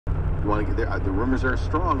You want to get there? The rumors are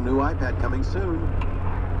strong. New iPad coming soon.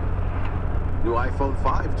 New iPhone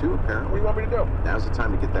 5 too, apparently. What do you want me to do? Now's the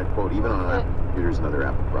time to get that quote, even on Apple computers and other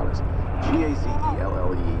Apple products.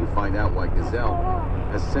 Gazelle. You find out why Gazelle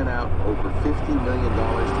has sent out over $50 million to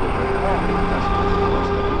a customers in the last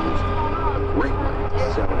couple of years. A great way to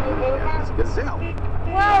sell it. It's Gazelle.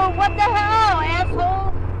 Whoa, what the hell,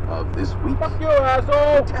 asshole? Of this week. Fuck you,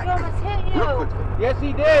 asshole! Tech. He almost hit you. Real quickly. Yes,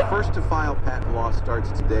 he did. First to file patent law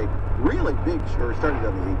starts today. Really big, or started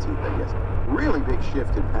on the 18th, I guess. Really big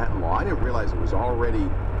shift in patent law. I didn't realize it was already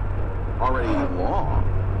law.